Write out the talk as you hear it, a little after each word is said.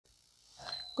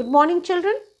Good morning,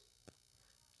 children.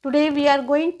 Today we are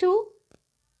going to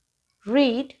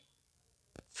read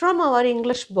from our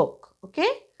English book. Okay?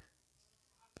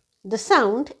 The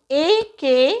sound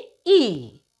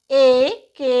A-K-E.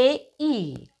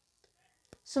 A-K-E.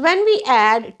 So when we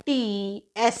add T,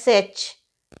 S-H,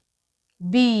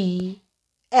 B,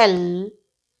 L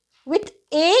with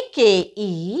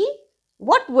A-K-E,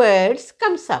 what words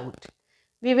comes out?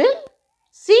 We will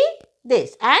see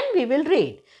this and we will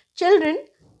read. Children,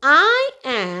 I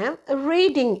am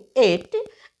reading it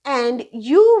and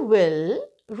you will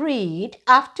read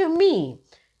after me.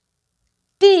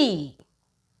 T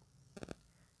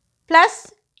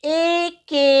plus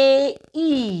A-K-E.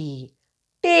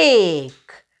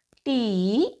 Take.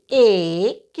 T-A-K-E.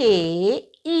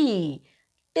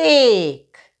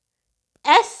 Take.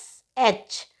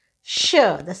 S-H. Sh.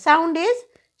 The sound is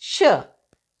sh.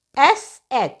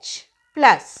 S-H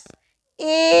plus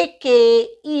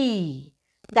A-K-E.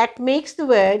 That makes the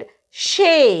word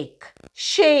shake.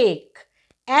 Shake.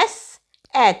 S-H-A-K-E.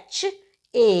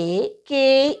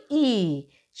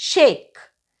 Shake.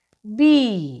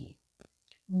 B.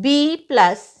 B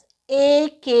plus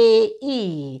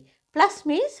A-K-E. Plus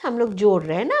means हम लोग जोड़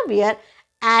रहे हैं ना. We are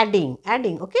adding.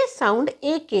 Okay. Sound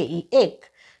A-K-E. Ek.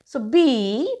 So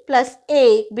B plus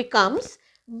A becomes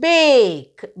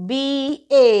bake.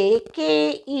 B-A-K-E.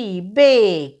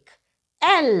 Bake.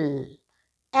 L.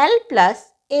 L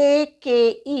plus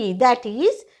A-K-E. That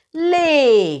is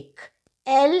lake.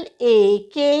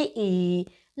 L-A-K-E.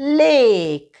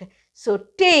 Lake. So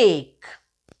take,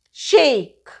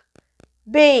 shake,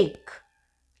 bake,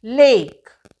 lake.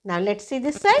 Now let's see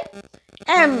this side.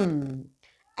 M.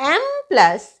 M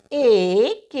plus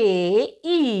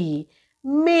A-K-E.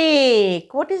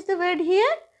 Make. What is the word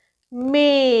here?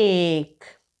 Make.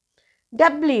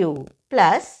 W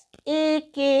plus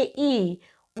A-K-E.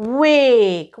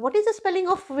 Wake. What is the spelling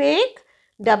of wake?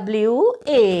 W-A-K-E.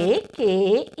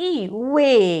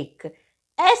 Wake.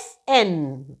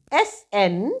 S-N.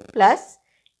 S-N plus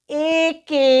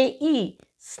A-K-E.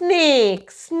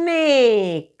 Snake.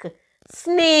 Snake.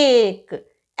 Snake.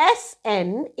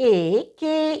 S-N-A-K-E.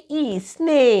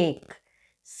 Snake.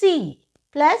 C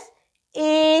plus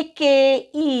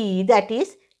A-K-E. That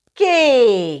is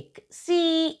cake.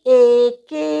 C-A-K-E.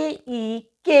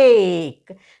 Cake.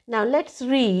 Now let's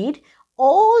read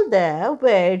all the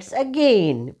words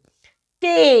again.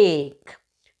 Take.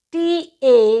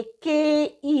 T-A-K-E.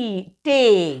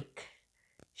 Take.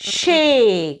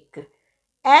 Shake.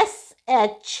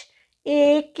 S-H-A-K-E.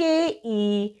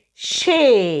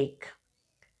 Shake.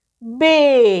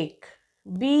 Bake.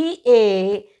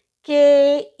 B-A-K-E.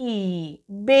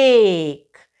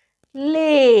 Bake.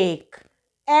 Lake.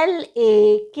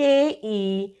 L-A-K-E.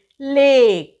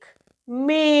 Lake.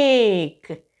 Make.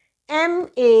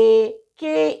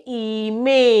 M-A-K-E.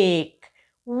 Make.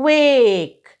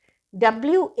 Wake.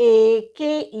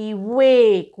 W-A-K-E.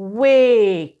 Wake.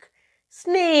 Wake.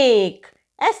 Snake.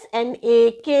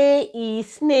 S-N-A-K-E.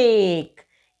 Snake.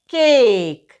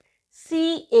 Cake.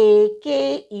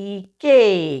 C-A-K-E.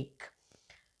 Cake.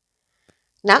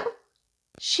 Now,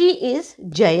 she is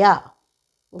Jaya.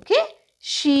 Okay?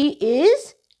 She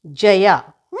is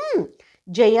Jaya.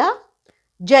 Jaya.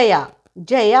 Jaya.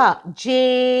 Jaya.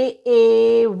 J-A-Y-A.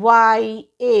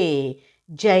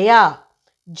 Jaya.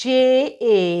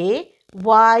 J-A-Y-A.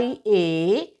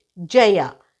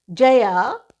 Jaya.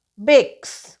 Jaya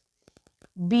bakes.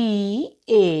 B-A-K-E-S.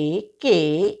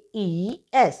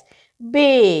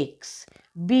 Bakes.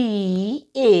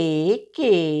 B-A-K-E-S.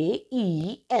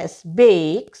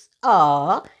 Bakes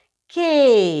a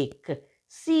cake.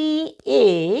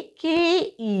 C-A-K-E.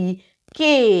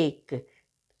 Cake.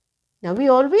 Now we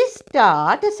always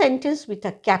start a sentence with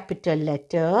a capital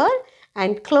letter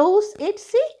and close it,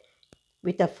 see,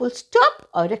 with a full stop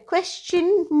or a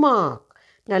question mark.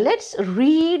 Now let's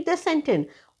read the sentence.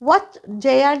 What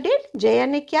Jaya did? Jaya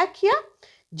ने क्या किया?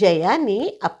 Jaya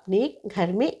ने अपने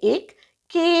घर में एक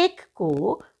cake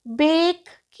को bake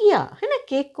किया, है ना.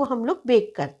 केक को हम लोग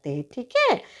बेक करते हैं, ठीक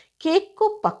है. केक को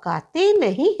पकाते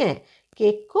नहीं हैं,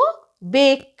 केक को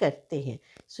बेक करते हैं.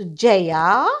 So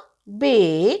Jaya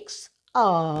bakes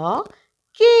a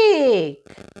cake.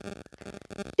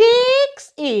 Takes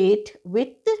it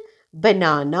with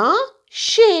banana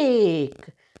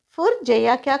shake. For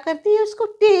Jaya क्या करती है? उसको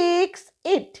takes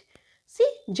it.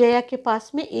 See, Jaya के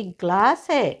पास में एक ग्लास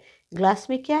है. ग्लास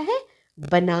में क्या है?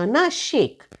 बनाना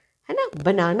शेक, है ना.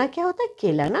 बनाना क्या होता है?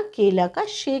 केला ना. केला का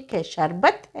शेक है,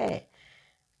 शरबत है.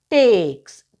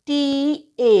 Takes.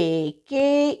 T-A-K-E-S.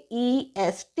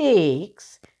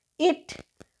 Takes it.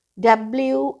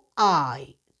 W-I-T-H.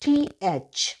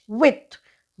 With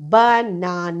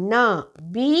banana,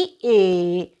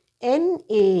 B-A-N-A-N-A,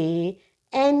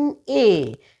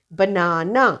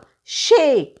 banana.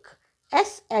 Shake,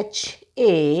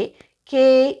 S-H-A-K-E,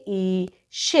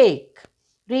 shake.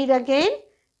 Read again.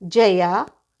 Jaya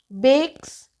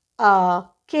bakes a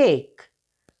cake,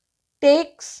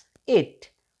 takes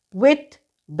it with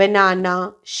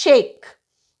banana shake.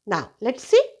 Now, let's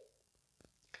see.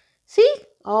 See,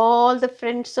 all the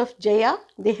friends of Jaya,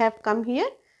 they have come here.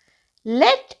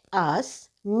 Let us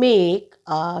make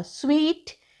a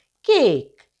sweet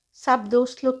cake. सब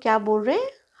दोस्त लोग क्या बोल रहे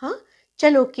हैं? हाँ,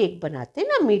 चलो cake बनाते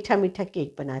ना, मीठा मीठा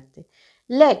केक बनाते.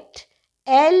 Let,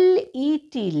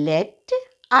 L-E-T, let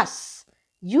us,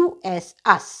 U-S,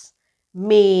 us,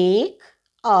 make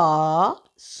a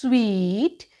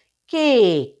sweet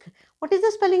cake. What is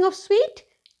the spelling of sweet?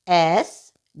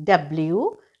 S-W-E-E-T,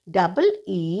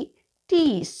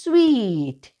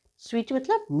 sweet. Sweet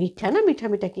मतलब मीठा ना, मीठा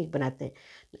मीठा केक बनाते हैं.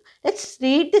 Let's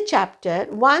read the chapter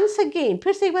once again.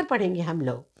 फिर से एक बार पढ़ेंगे हम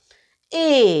लोग.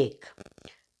 एक,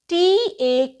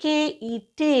 T-A-K-E,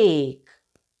 take.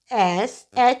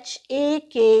 S-H-A-K-E,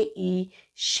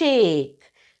 shake.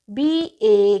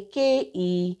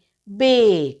 B-A-K-E,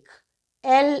 bake.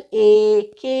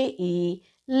 L-A-K-E,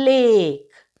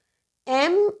 lake.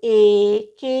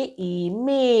 M-A-K-E,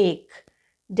 make.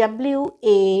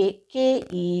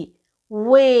 W-A-K-E,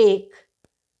 wake.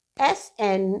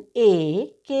 S-N-A-K-E,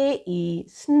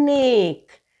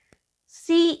 snake.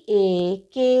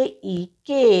 C-A-K-E,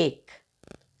 cake.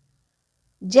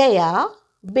 Jaya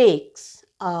bakes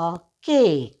a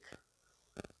cake,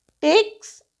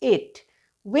 takes it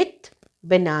with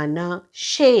banana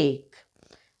shake.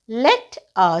 Let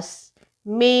us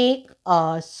make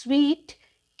a sweet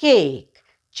cake.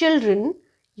 Children,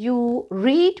 you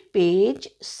read page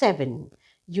 7.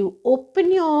 You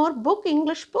open your book,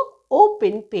 English book,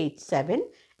 open page 7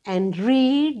 and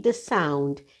read the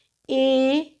sound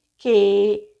A,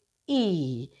 K,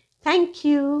 E. Thank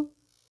you.